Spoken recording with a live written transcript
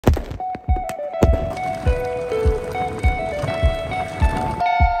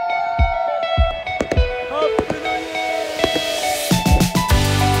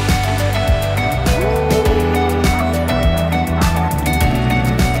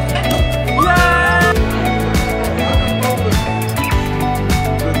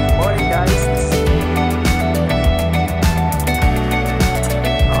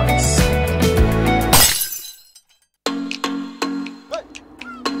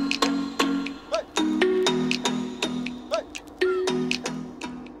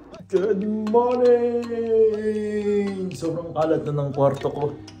morning! Sobrang kalat na ng kwarto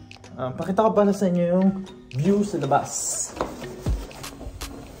ko. Pakita ko pala sa inyo yung view sa labas.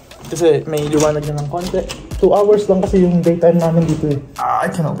 Kasi may liwanag na ng konti. 2 hours lang kasi yung daytime namin dito eh. I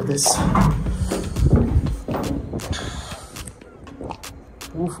cannot with this.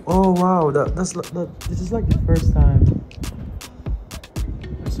 Oof. Oh wow, this is like the first time.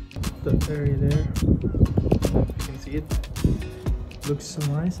 That area there, you can see it. Looks so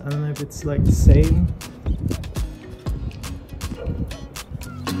nice. I don't know if it's like the same.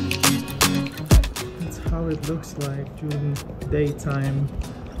 That's how it looks like during daytime.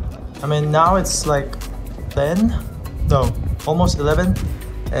 I mean, now it's like 10, no, almost 11,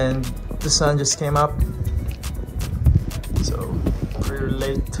 and the sun just came up, so pretty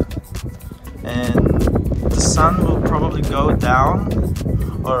late, and the sun will probably go down,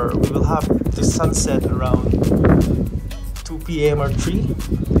 or we will have the sunset around 2 p.m. or 3,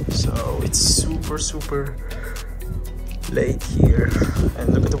 so it's super late here.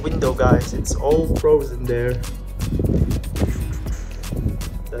 And look at the window, guys, it's all frozen there.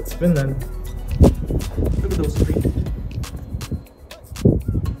 That's Finland. Look at those trees.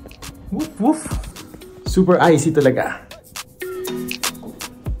 Woof woof. Super icy talaga.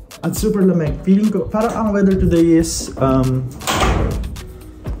 At super lamig. Feeling ko, parang ang weather today is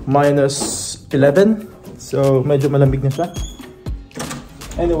minus 11. So medyo malamig na siya.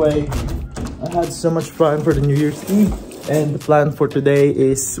 Anyway, I had so much fun for the New Year's Eve. And the plan for today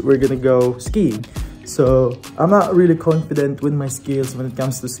is we're gonna go skiing. So I'm not really confident with my skills when it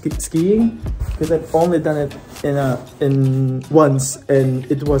comes to skiing, because I've only done it in once, and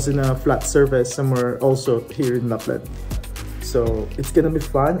it was in a flat surface somewhere also here in Lapland. So it's gonna be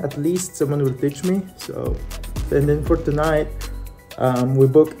fun. At least someone will teach me. So, and then for tonight, we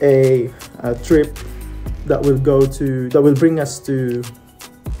book a trip that will bring us to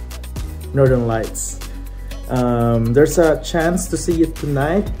Northern Lights. There's a chance to see it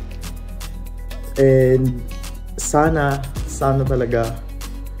tonight. And sana talaga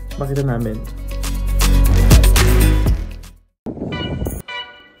makita namin.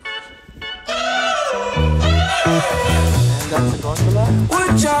 And that's the gondola.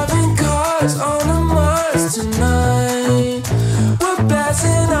 We're driving cars on a Mars tonight. We're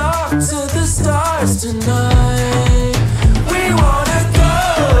blasting off to the stars tonight. We wanna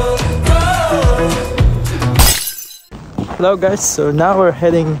go. Hello guys, so now we're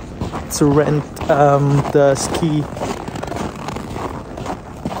heading to rent the ski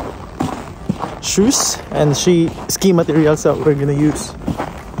shoes and ski materials that we're gonna use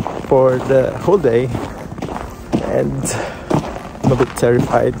for the whole day, and I'm a bit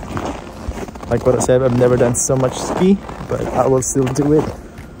terrified. Like what I said, I've never done so much ski, but I will still do it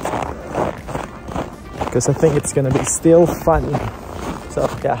because I think it's gonna be still fun. So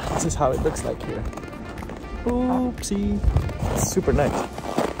yeah, this is how it looks like here. Oopsie, it's super nice.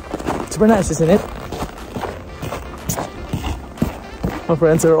 Super nice, isn't it? My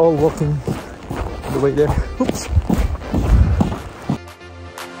friends are all walking the way there. Oops.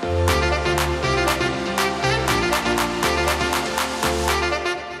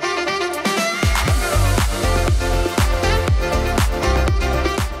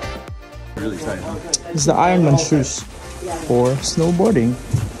 Really tight, huh? It's the Ironman shoes for snowboarding.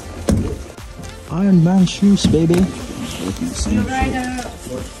 Ironman shoes, baby.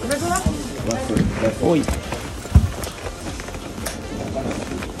 Oi.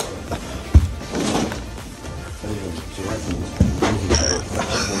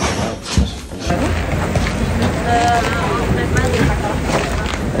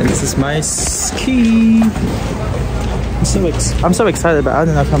 And this is my ski. I'm so excited, but I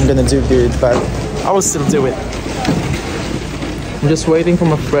don't know if I'm gonna do good, but I will still do it. I'm just waiting for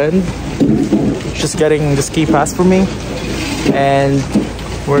my friend. Just getting the ski pass for me, and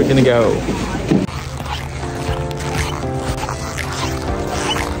we're gonna go.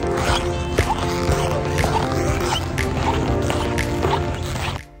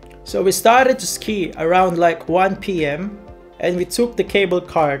 So we started to ski around like 1 p.m. and we took the cable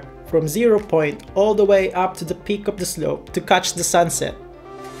cart from 0 point all the way up to the peak of the slope to catch the sunset.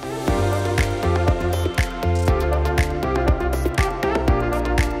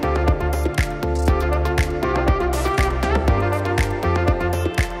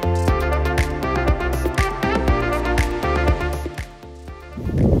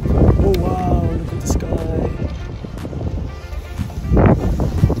 Oh wow, look at the sky.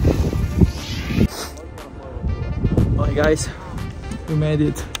 Okay guys, we made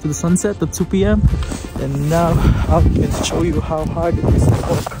it to the sunset at 2 p.m. and now I'm going to show you how hard it is to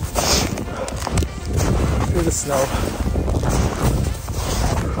walk through the snow.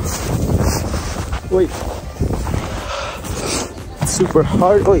 Wait. It's super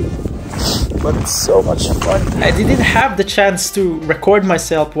hard. Wait. But it's so much fun. I didn't have the chance to record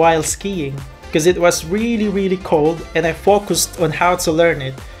myself while skiing because it was really cold and I focused on how to learn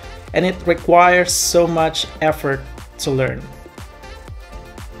it, and it requires so much effort to learn.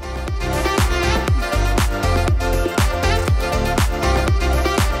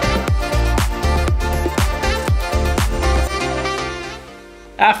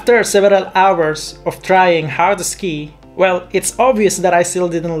 After several hours of trying how to ski, well, it's obvious that I still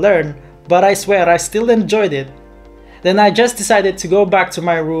didn't learn, but I swear I still enjoyed it. Then I just decided to go back to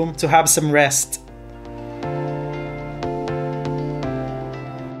my room to have some rest.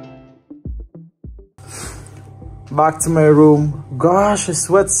 Back to my room. Gosh, I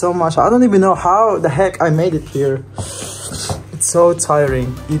sweat so much. I don't even know how the heck I made it here. It's so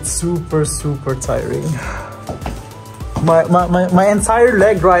tiring. It's super tiring. My entire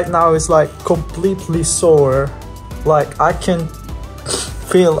leg right now is like completely sore. Like I can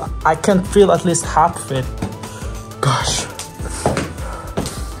feel at least half of it. Gosh.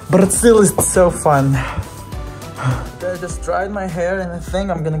 But it still is so fun. I just dried my hair and I think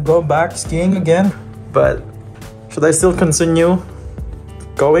I'm gonna go back skiing again. But should I still continue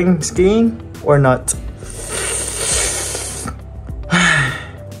going skiing or not?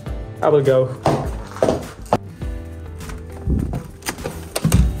 I will go.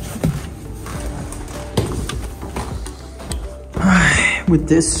 With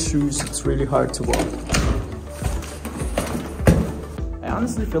these shoes, it's really hard to walk. I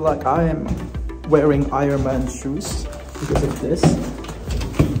honestly feel like I am wearing Iron Man shoes because of this.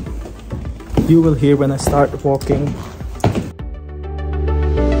 You will hear when I start walking.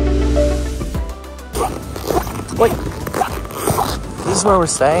 Wait! This is where we're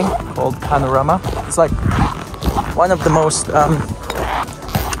staying, called Panorama. It's like one of the most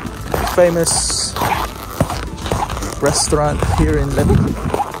famous restaurant here in Levi.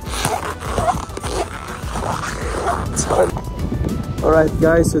 It's hard. Alright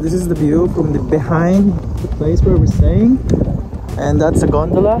guys, so this is the view from the behind the place where we're staying, and that's a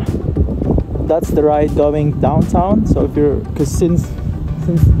gondola. That's the ride going downtown. So if you're, because since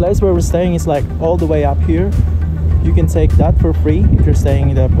the place where we're staying is like all the way up here, you can take that for free if you're staying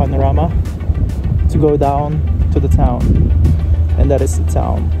in the Panorama to go down to the town, and that is the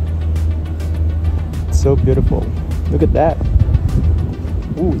town. It's so beautiful. Look at that.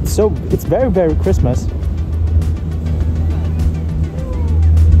 Ooh, it's very Christmas.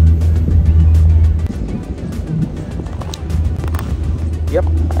 Yep,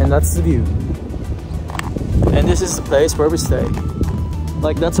 and that's the view. And this is the place where we stay.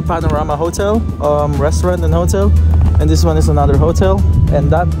 Like that's a Panorama hotel, restaurant and hotel. And this one is another hotel. And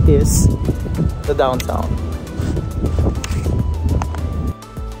that is the downtown.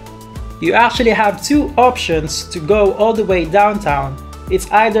 You actually have two options to go all the way downtown. It's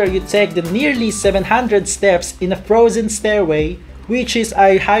either you take the nearly 700 steps in a frozen stairway, which is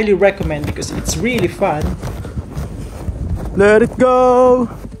I highly recommend because it's really fun. Let it go!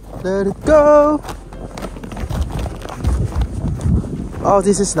 Let it go! Oh,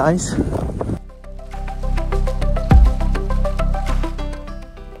 this is nice.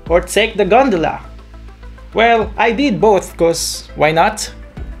 Or take the gondola. Well, I did both because why not?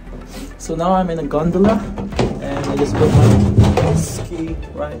 So now I'm in a gondola and I just put my ski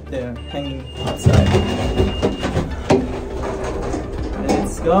right there, hanging outside. And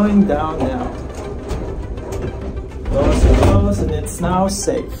it's going down now. Goes, and it's now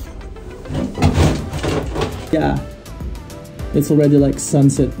safe. Yeah, it's already like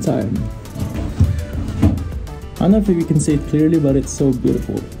sunset time. I don't know if you can see it clearly, but it's so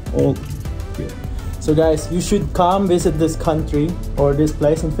beautiful. All here. So guys, you should come visit this country or this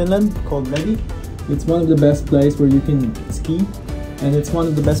place in Finland called Levi. It's one of the best places where you can ski, and it's one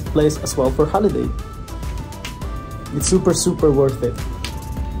of the best places as well for holiday. It's super worth it.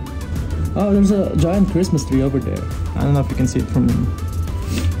 Oh, there's a giant Christmas tree over there. I don't know if you can see it from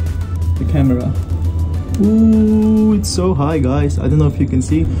the camera. Ooh, it's so high, guys. I don't know if you can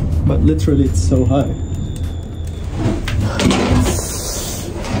see, but literally it's so high.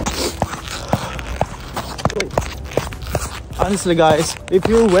 Honestly guys, if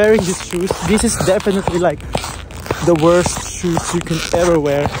you're wearing these shoes, this is definitely like the worst shoes you can ever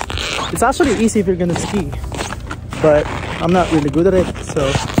wear. It's actually easy if you're gonna ski, but I'm not really good at it, so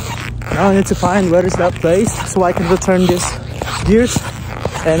now I need to find where is that place so I can return these gears,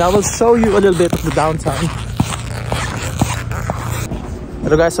 and I will show you a little bit of the downtown.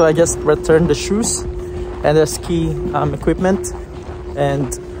 Hello guys, so I just returned the shoes and the ski equipment,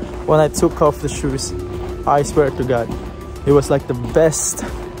 and when I took off the shoes, I swear to God, it was like the best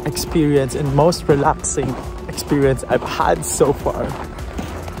experience and most relaxing experience I've had so far.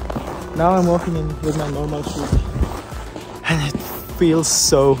 Now I'm walking in with my normal shoes and it feels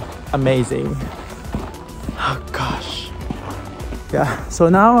so amazing. Oh gosh. Yeah, so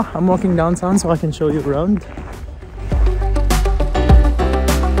now I'm walking downtown so I can show you around.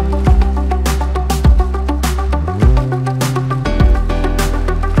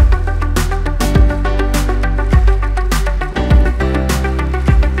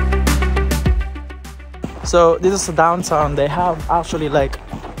 So this is the downtown. They have actually like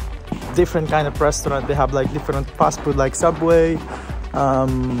different kind of restaurant. They have like different fast food like Subway,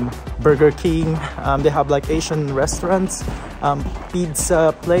 Burger King. They have like Asian restaurants,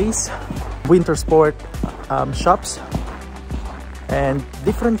 pizza place, winter sport shops, and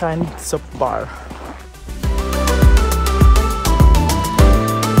different kinds of bar.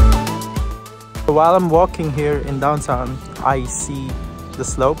 While I'm walking here in downtown, I see the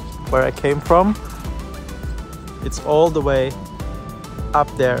slope where I came from. It's all the way up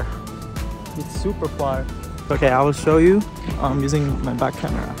there. It's super far. Okay, I will show you using my back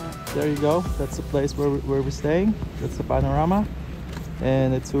camera. There you go. That's the place where we're staying. That's the panorama.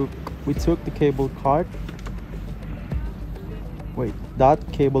 And we took the cable cart. Wait, that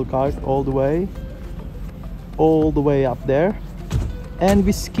cable cart all the way up there. And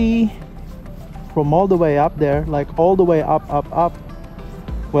we ski from all the way up there, like all the way up.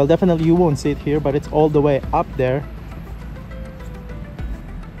 Well, definitely you won't see it here, but it's all the way up there,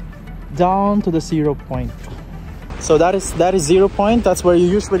 down to the 0 point. So that is 0 point. That's where you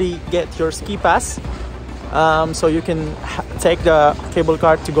usually get your ski pass. So you can take the cable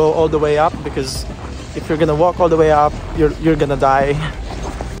cart to go all the way up, because if you're gonna walk all the way up, you're gonna die.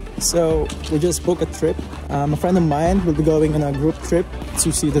 So we just booked a trip. A friend of mine will be going on a group trip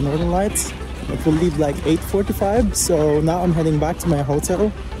to see the Northern Lights. It will leave like 8:45, so now I'm heading back to my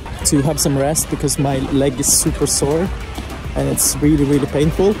hotel to have some rest because my leg is super sore and it's really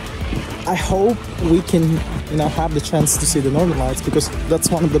painful. I hope we can, have the chance to see the Northern Lights, because that's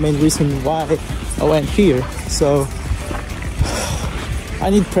one of the main reasons why I went here. So I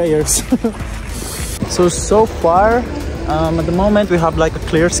need prayers. So far, at the moment we have like a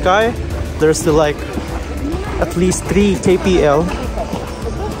clear sky. There's still like at least 3 kpl.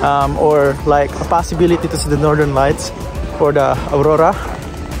 Or like a possibility to see the Northern Lights for the Aurora,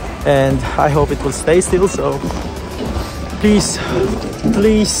 and I hope it will stay still. So please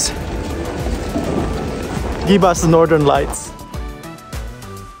give us the Northern Lights.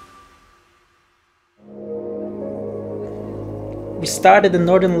 We started the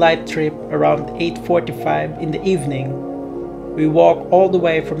Northern Light trip around 8:45 in the evening. We walked all the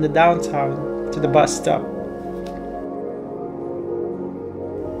way from the downtown to the bus stop.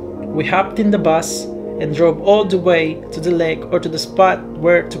 We hopped in the bus and drove all the way to the lake, or to the spot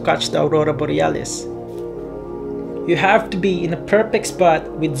where to catch the Aurora Borealis. You have to be in a perfect spot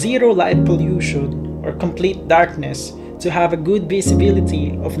with zero light pollution or complete darkness to have a good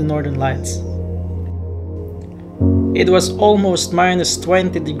visibility of the Northern Lights. It was almost minus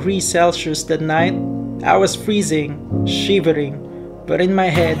 20 degrees Celsius that night. I was freezing, shivering, but in my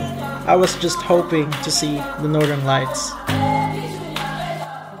head, I was just hoping to see the Northern Lights.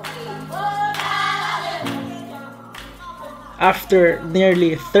 After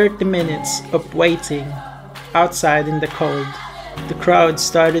nearly 30 minutes of waiting outside in the cold, the crowd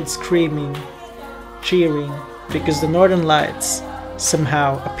started screaming, cheering, because the Northern Lights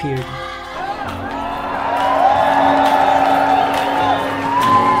somehow appeared.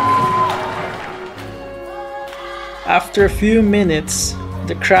 After a few minutes,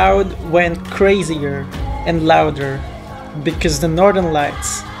 the crowd went crazier and louder, because the Northern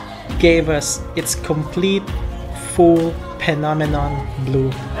Lights gave us its complete, full phenomenon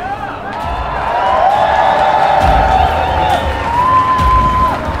blue.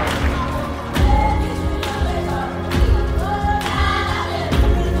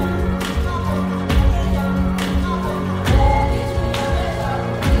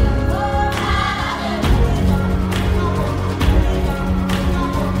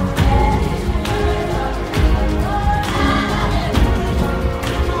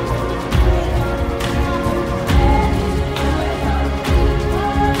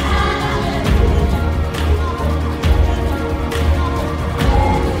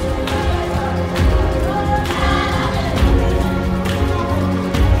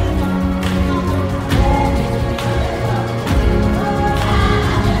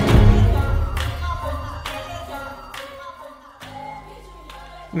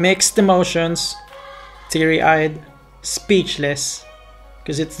 Mixed emotions, teary-eyed, speechless,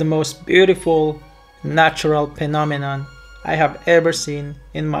 because it's the most beautiful natural phenomenon I have ever seen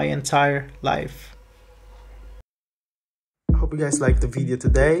in my entire life. I hope you guys liked the video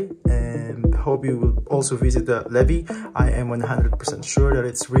today, and hope you will also visit the Levi. I am 100% sure that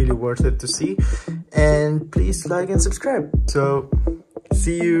it's really worth it to see. And please like and subscribe. So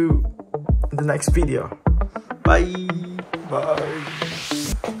see you in the next video. Bye. Bye.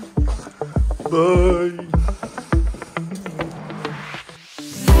 Bye.